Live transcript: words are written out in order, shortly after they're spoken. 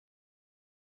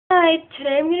Hi,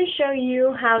 today I'm going to show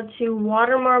you how to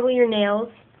water marble your nails.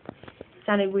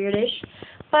 Sounded weirdish.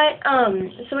 But,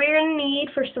 so what you're going to need,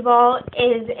 first of all,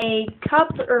 is a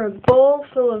cup or a bowl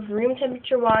full of room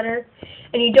temperature water.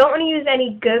 And you don't want to use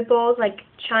any good bowls, like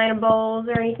china bowls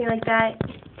or anything like that,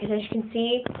 because as you can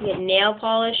see, you get nail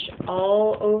polish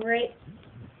all over it.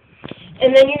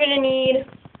 And then you're going to need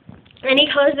any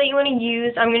colors that you want to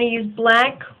use. I'm going to use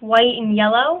black, white, and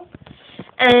yellow.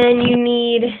 And you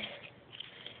need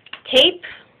tape,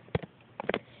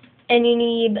 and you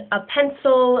need a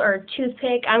pencil or a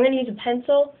toothpick. I'm going to use a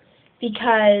pencil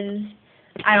because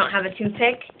I don't have a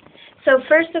toothpick. So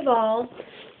first of all,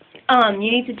 you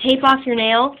need to tape off your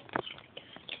nail,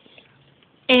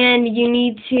 and you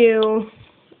need to,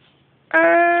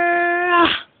 I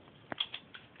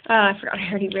forgot I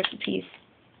already ripped a piece.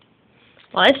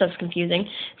 Well, this stuff's confusing.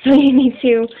 So you need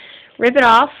to rip it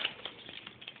off,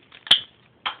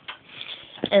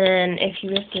 and then if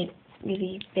you ripped it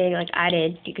really big like I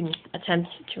did, you can attempt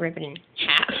to rip it in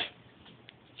half.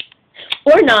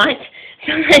 Or not.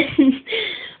 So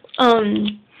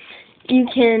then, you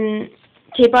can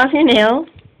tape off your nail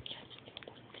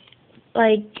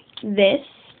like this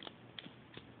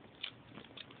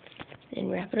and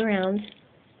wrap it around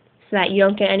so that you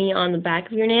don't get any on the back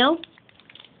of your nail.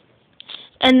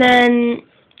 And then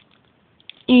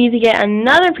you need to get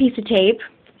another piece of tape.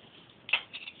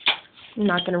 I'm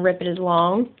not going to rip it as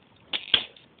long.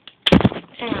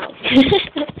 Ow.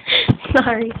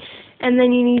 Sorry. And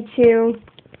then you need to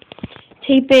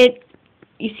tape it,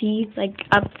 you see, like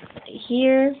up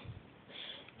here,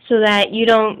 so that you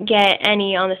don't get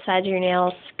any on the sides of your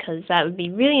nails, because that would be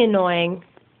really annoying.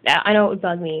 I know it would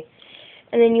bug me.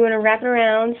 And then you want to wrap it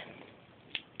around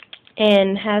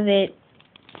and have it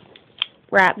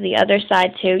wrap the other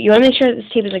side too. You want to make sure that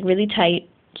this tape is like really tight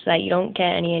so that you don't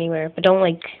get any anywhere, but don't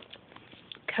like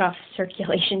cut off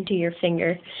circulation to your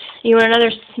finger. You want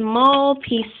another small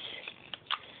piece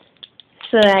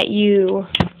so that you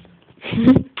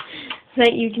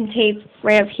can tape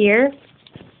right up here,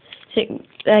 so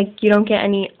like you don't get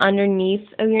any underneath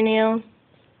of your nail.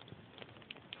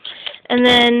 And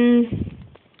then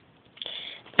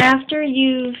after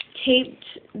you've taped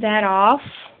that off,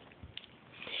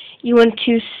 you want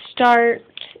to start,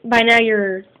 by now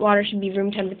your water should be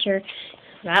room temperature.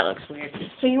 That looks weird.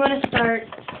 So you want to start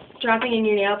dropping in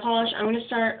your nail polish. I'm going to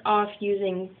start off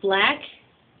using black,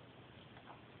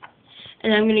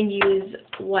 and I'm going to use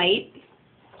white.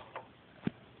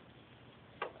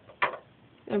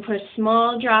 I'm going to put a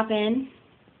small drop in.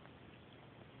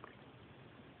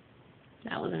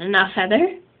 That wasn't enough,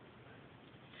 Heather.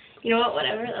 You know what,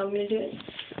 whatever, I'm going to do it.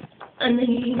 And then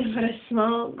you need to put a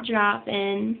small drop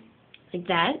in, like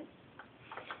that.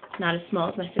 Not as small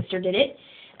as my sister did it.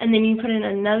 And then you put in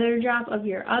another drop of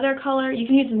your other color. You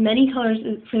can use as many colors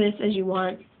for this as you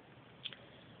want.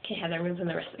 Okay, Heather, I'm going to put in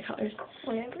the rest of the colors.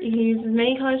 Whatever. You can use as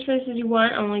many colors for this as you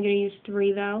want. I'm only going to use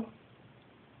 3, though.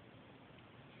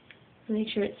 Make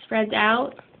sure it spreads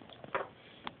out.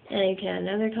 And you can add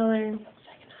another color.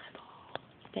 Second eyeball.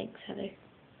 Thanks, Heather.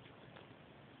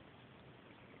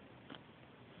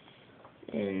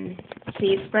 And see,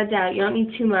 it spreads out. You don't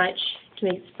need too much to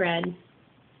make it spread.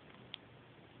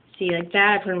 See, like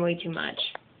that, I put in way too much.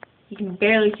 You can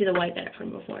barely see the white that I put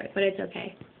in before it, but it's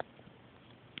okay.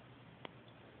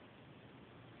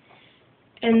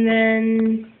 And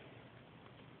then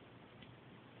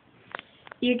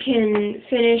you can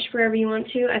finish wherever you want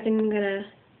to. I think I'm going to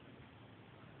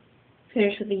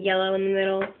finish with the yellow in the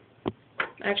middle.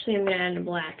 Actually, I'm going to add in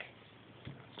black.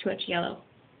 It's too much yellow.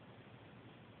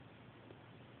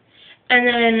 And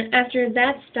then after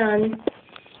that's done,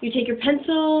 you take your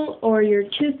pencil or your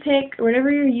toothpick or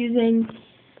whatever you're using,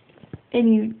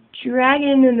 and you drag it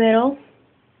in the middle.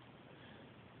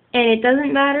 And it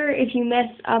doesn't matter if you mess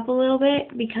up a little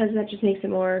bit, because that just makes it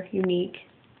more unique.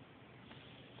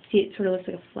 See, it sort of looks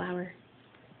like a flower.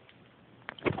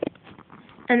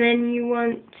 And then you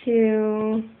want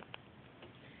to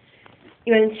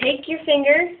take your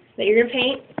finger that you're going to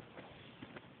paint,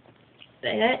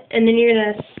 like that, and then you're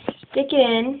going to stick it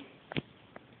in.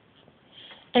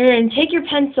 And then take your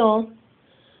pencil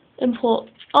and pull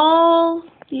all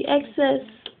the excess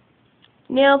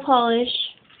nail polish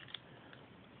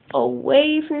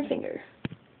away from your finger.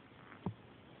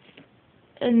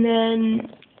 And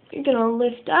then you're going to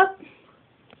lift up,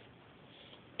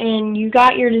 and you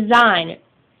got your design.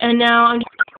 And now I'm just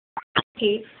going to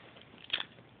tape.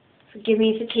 Forgive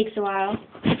me if it takes a while.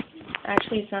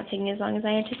 Actually, it's not taking as long as I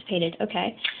anticipated.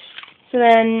 Okay. So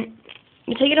then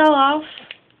you take it all off.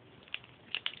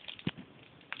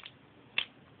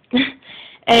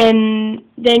 And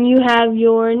then you have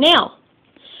your nail.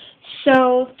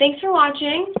 So, thanks for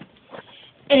watching,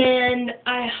 and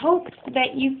I hope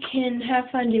that you can have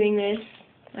fun doing this.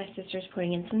 My sister's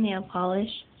putting in some nail polish.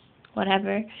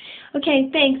 Whatever. Okay,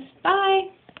 thanks. Bye!